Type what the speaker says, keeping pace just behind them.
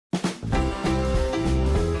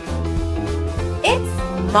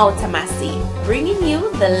Mouta Massi, bringing you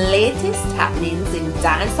the latest happenings in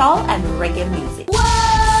dancehall and reggae music.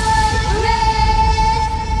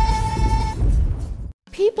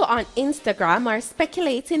 People on Instagram are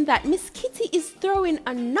speculating that Miss Kitty is throwing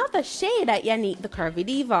another shade at Yanique the Curvy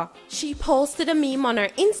Diva. She posted a meme on her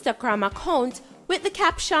Instagram account with the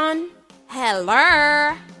caption,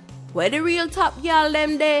 "Hello, where the real top girl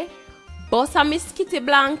them day? Bossa Miss Kitty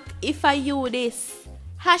blank if I you this.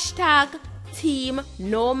 Hashtag team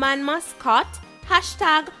no man mascot.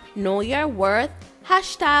 Hashtag know your worth.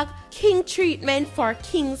 Hashtag king treatment for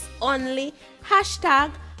kings only.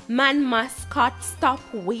 Hashtag man mascot stop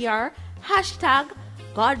wear. Hashtag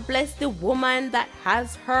God bless the woman that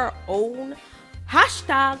has her own.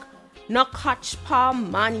 Hashtag no catch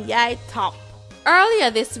palm man yai top."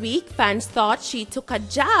 Earlier this week, fans thought she took a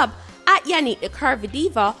jab at Yanique the Curvy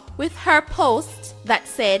Diva with her post that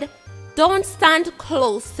said, "Don't stand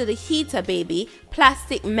close to the heater, baby,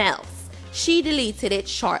 plastic melts." She deleted it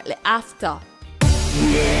shortly after.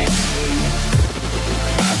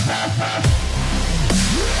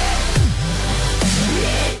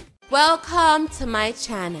 Welcome to my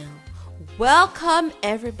channel. Welcome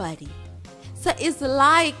everybody. So it's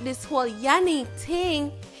like this whole Yanique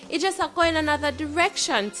thing, it just are going another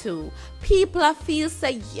direction too. People are feel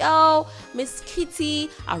say, yo, Miss Kitty,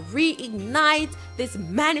 I reignite this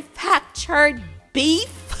manufactured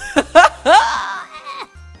beef.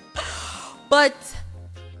 But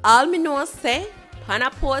all me know say, pan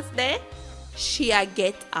a post there, she a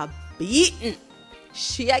get a beaten.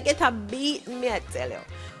 She a get a beaten, me I tell you.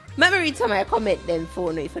 Let me read some of my comment then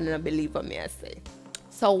for if you don't believe what me I say.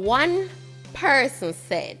 So one person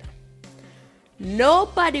said,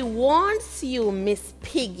 "Nobody wants you, Miss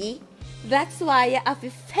Piggy. That's why you have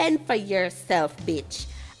to fend for yourself, bitch.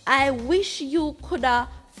 I wish you coulda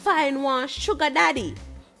find one sugar daddy.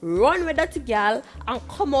 Run with that girl and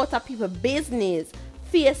come out of people's business.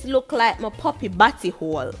 Face look like my puppy batty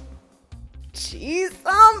hole." Jeez,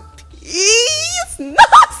 peace. No,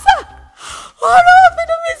 sir. Oh no, for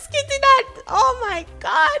the Miss Kitty that. Oh my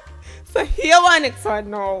God. So here one next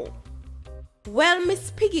one now. Well,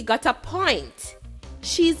 Miss Piggy got a point.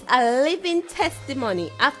 She's a living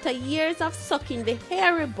testimony. After years of sucking the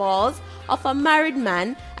hairy balls of a married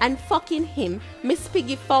man and fucking him, Miss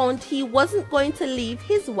Piggy found he wasn't going to leave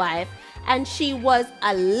his wife, and she was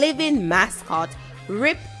a living mascot.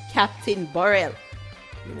 Rip Captain Burrell.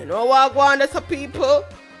 You know what I want to people?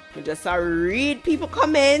 You just read people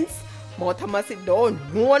comments. Mouta Massi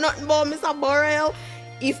don't know nothing about Mr. Burrell.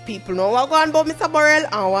 If people know what going about Mr. Burrell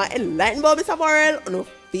and want to enlighten about Mr. Burrell, no,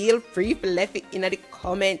 feel free to leave it in the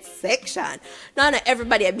comment section. Now, not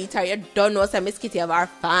everybody a beat her. You don't know some Miss Kitty of our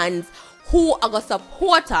fans who are going to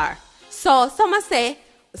support her. So some say,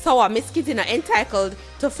 so Miss Kitty not entitled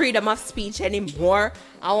to freedom of speech anymore.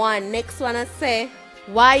 I want next one to say,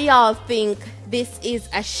 why y'all think this is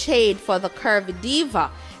a shade for the Curvy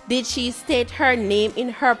Diva? Did she state her name in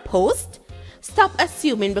her post? Stop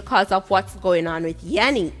assuming because of what's going on with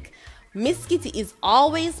Yanique. Miss Kitty is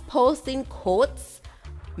always posting quotes,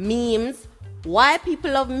 memes, why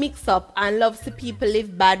people love mix up and love to people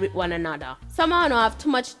live bad with one another. Somehow don't have too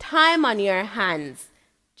much time on your hands.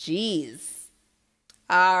 Jeez.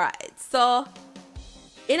 Alright, so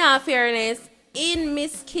in all fairness, in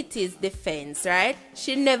Miss Kitty's defense, right?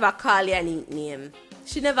 She never call Yanique name.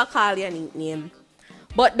 She never call Yanique name.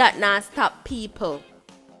 But that not stop people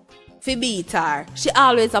fi beat her. She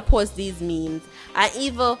always post these memes. And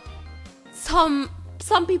even some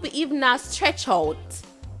people even now stretch out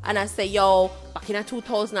and I say, yo, back in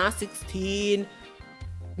 2016,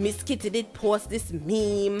 Miss Kitty did post this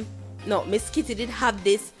meme. No, Miss Kitty did have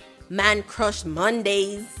this Man Crush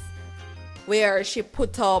Mondays where she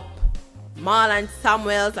put up Marlon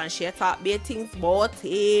Samuels and she thought bad things about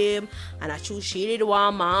him, and I choose she did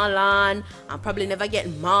want Marlon and probably never get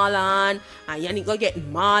Marlon, and Yanique go get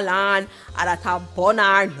Marlon and I thought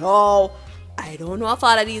Bonar. No, I don't know if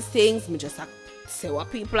all of these things, me just say what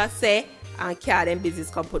people are say and care them business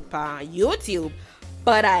come put on YouTube,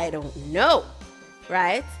 but I don't know,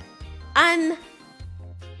 right? And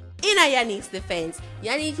in a Yanique's defense,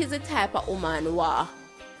 Yanique is the type of woman who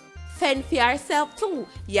fend for herself too.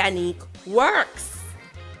 Yanique works.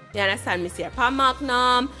 You understand? Me see her on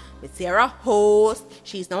Magnum, me see her a host.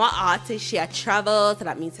 She's now an artist, she a travel, so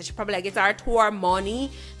that means that she probably get her tour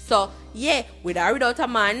money. So yeah, with or without a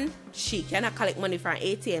man, she can collect money from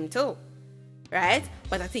ATM too. Right?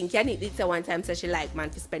 But I think Yanique did say one time so she like man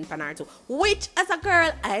to spend on her too. Which as a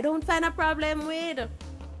girl, I don't find a problem with.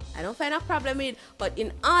 But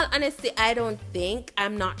in all honesty,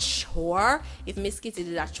 I'm not sure if Miss Kitty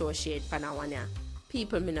did that show shade for that one, yeah.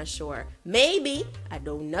 People, me not sure. Maybe. I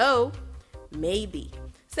don't know. Maybe.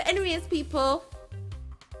 So anyways, people.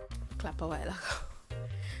 Clap a while ago.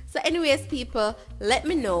 So anyways, people, let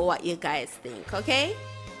me know what you guys think, okay?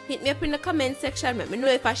 Hit me up in the comment section. Let me know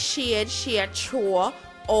if I shared true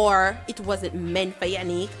or it wasn't meant for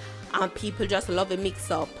Yanique and people just love a mix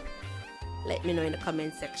up. Let me know in the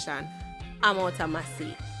comment section. I'm Mouta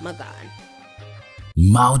Massi. My God.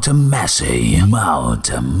 Mouta Massi.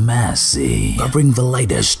 Mouta Massi. Covering the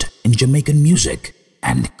latest in Jamaican music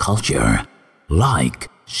and culture. Like,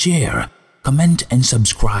 share, comment and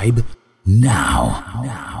subscribe now.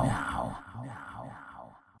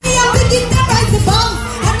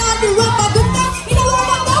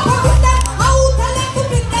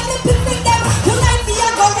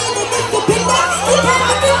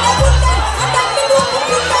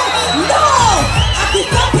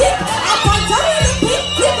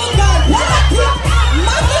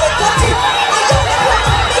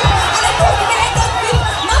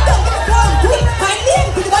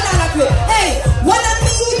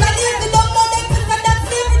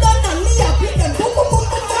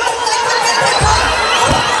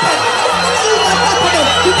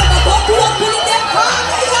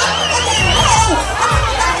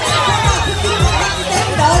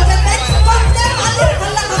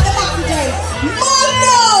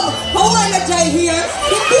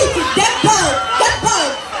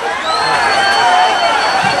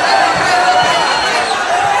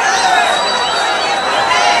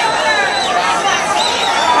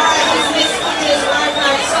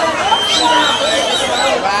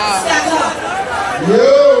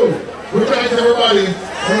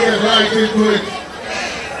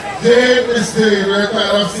 We're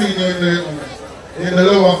kind of seeing you in the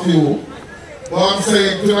lower few. But I'm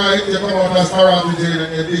saying tonight you come out as Karate Jane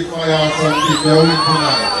and you dig my ass and dig your win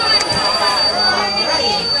tonight.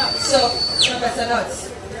 So, Professor Nuts.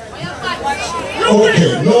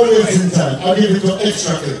 Okay, no wasting time. I'll give it to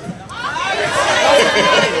extra clip.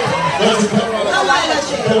 That's the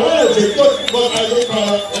Karate but I don't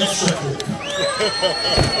call it extra clip.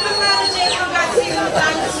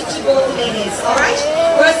 Alright?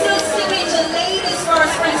 We're still sticking to ladies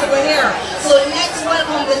first principle here. So let's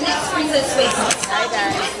welcome the next princess face off. Hi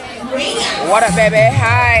guys. What up, baby?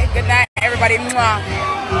 Hi. Good night, everybody. Mwah.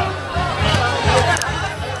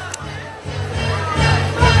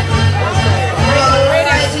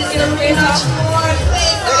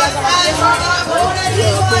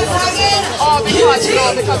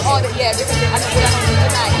 Because all the yeah, because I just put on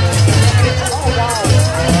tonight. Oh wow.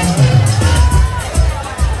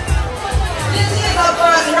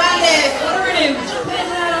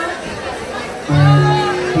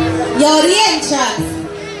 Yo, the entrance.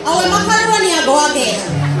 Our macaroni go again.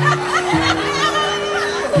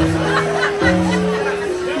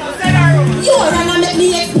 You are gonna make me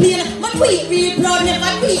explain. My tweet real proud,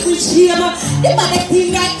 never tweet with shame. The baddest thing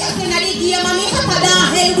right just in the game, and me hotter than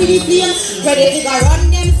hell with the flame. Ready to go run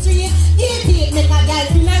them streets. Guilty, make a girl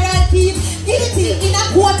funeral thief. Guilty, in a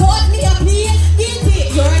court out me a plea. Guilty,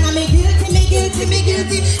 you're gonna me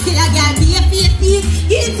guilty. Till a girl be a face thief.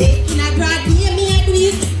 Guilty, in a broad day me a do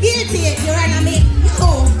it. Guilty, you're gonna me.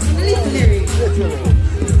 No, listen lyrics.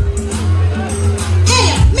 Hey,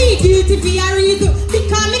 me guilty for a reason.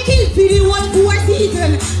 Because me kill for the 1-4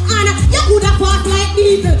 season. And you could have fought like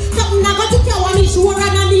diesel. Something I got to tell me sure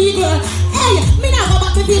and illegal. Hey, me not go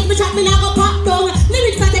back to face, me shot, me not go pop down.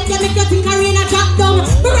 Lyrics that take you make you think I rain a drop down.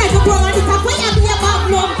 Me rise up around the top, where you be a bad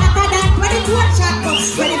love. After that, when it's one shot come.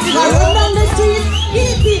 When it's go run down the street,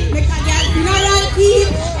 guilty, make a girl feel alright, keep.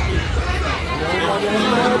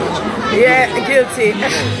 Yeah, guilty.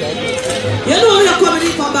 You know you're coming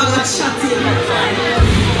in for bag and chatting.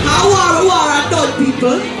 How war and done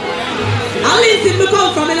people. At least if we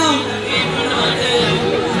come from, you know,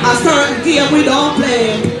 a certain game we don't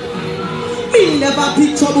play. Me never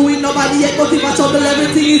pick trouble with nobody yet, but if I trouble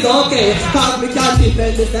everything is okay. Cause me can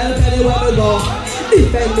defend myself anywhere we go.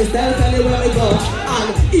 Defend myself anywhere we go.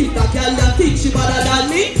 And if that girl you think she better than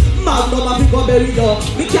me, Magnum a pick up berry go.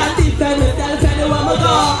 Me can defend myself anywhere we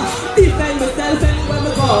go. Defend myself anywhere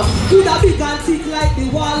we go. Could a big and thick like the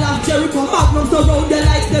wall of Jericho. Magnum surround you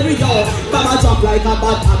like stereo. Bama jump like a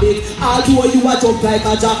bad habit. Although you a jump like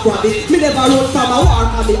a jackrabbit. Me never run from a war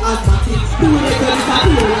and me asthmatic. Do it like a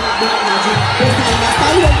disappear like black magic. This time I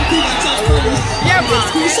stand everything I just punish. Yeah, man.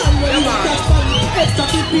 Execution when you catch funny. Extra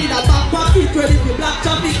tip in a back pocket. Ready for black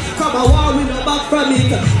traffic. From a war we no back from it.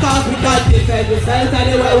 Cause we can't defend ourselves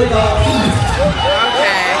anywhere we go.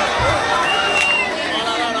 Okay.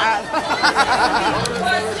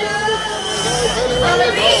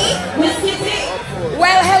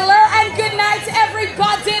 Well, hello and good night,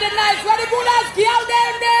 everybody tonight. Ready, Buddha's out